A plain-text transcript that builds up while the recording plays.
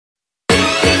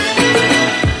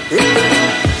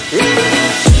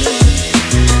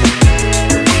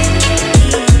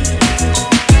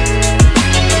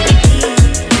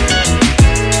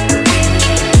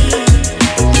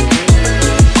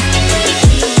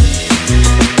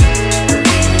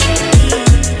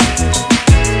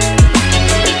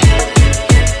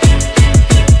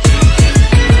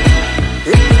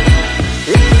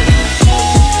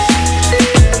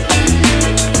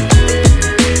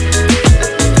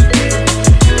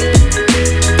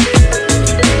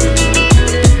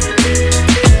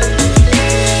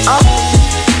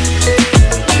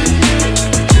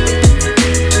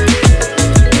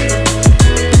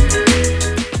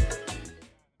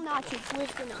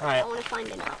Alright. I want to find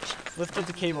a notch. Lift up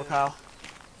the cable, Kyle.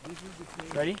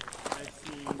 Ready?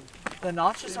 The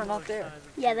notches are not there.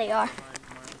 Yeah, they are.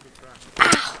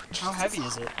 Ow! How heavy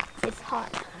is it? It's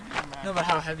hot. No, but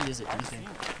how heavy is it, do you think?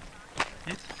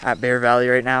 At Bear Valley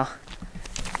right now.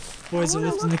 Boys are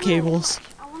lifting the cables.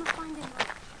 I want to find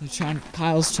a notch.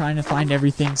 Kyle's trying to find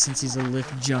everything since he's a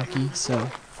lift junkie,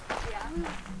 so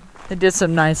they did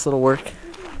some nice little work.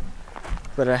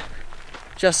 But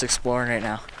just exploring right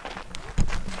now.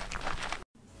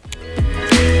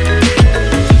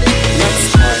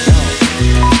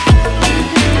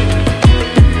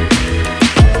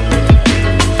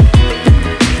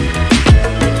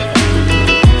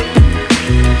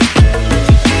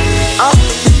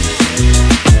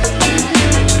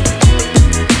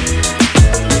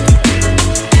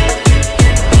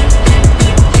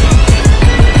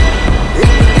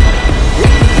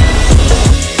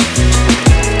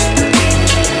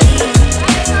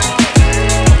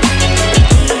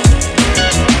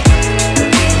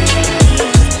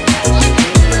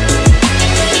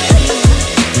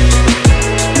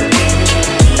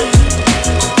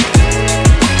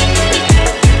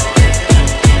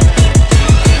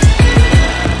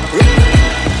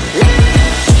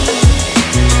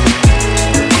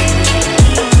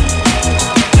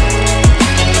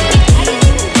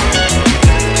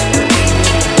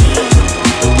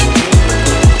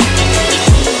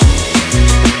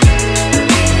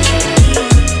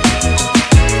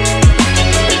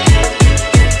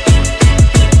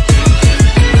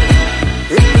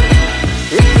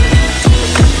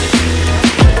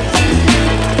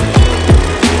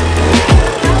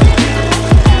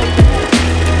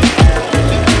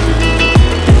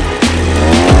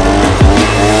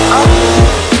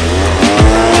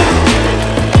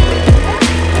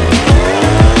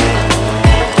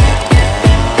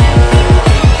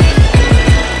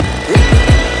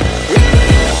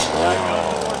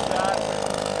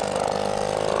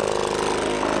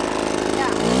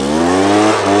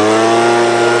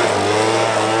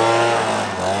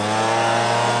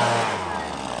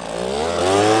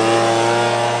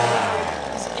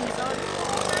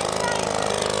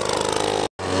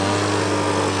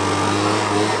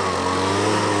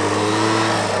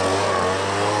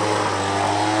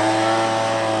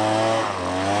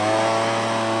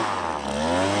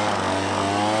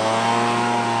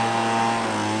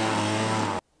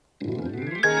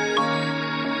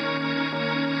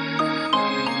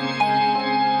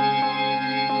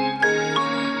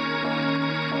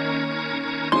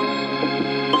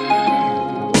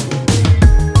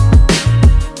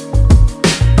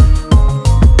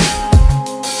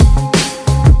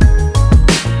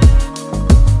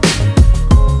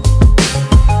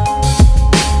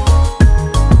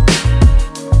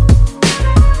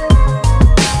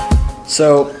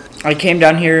 So I came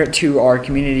down here to our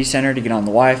community center to get on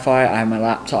the Wi-Fi. I have my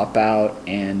laptop out,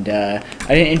 and I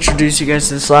didn't introduce you guys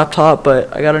to this laptop,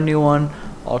 but I got a new one.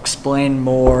 I'll explain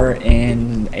more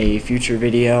in a future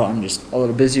video. I'm just a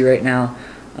little busy right now,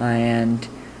 and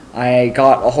I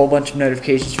got a whole bunch of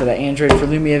notifications for the Android for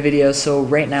Lumia video, so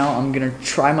right now I'm going to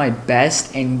try my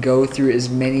best and go through as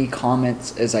many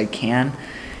comments as I can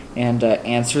and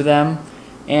answer them.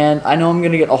 And I know I'm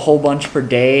going to get a whole bunch per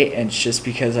day, and it's just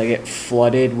because I get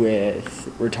flooded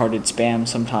with retarded spam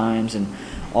sometimes and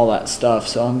all that stuff.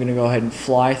 So I'm going to go ahead and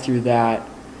fly through that.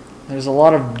 There's a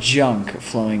lot of junk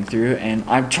flowing through, and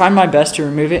I'm trying my best to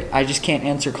remove it. I just can't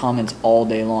answer comments all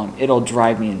day long. It'll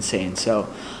drive me insane. So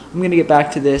I'm going to get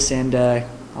back to this, and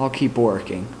I'll keep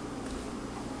working.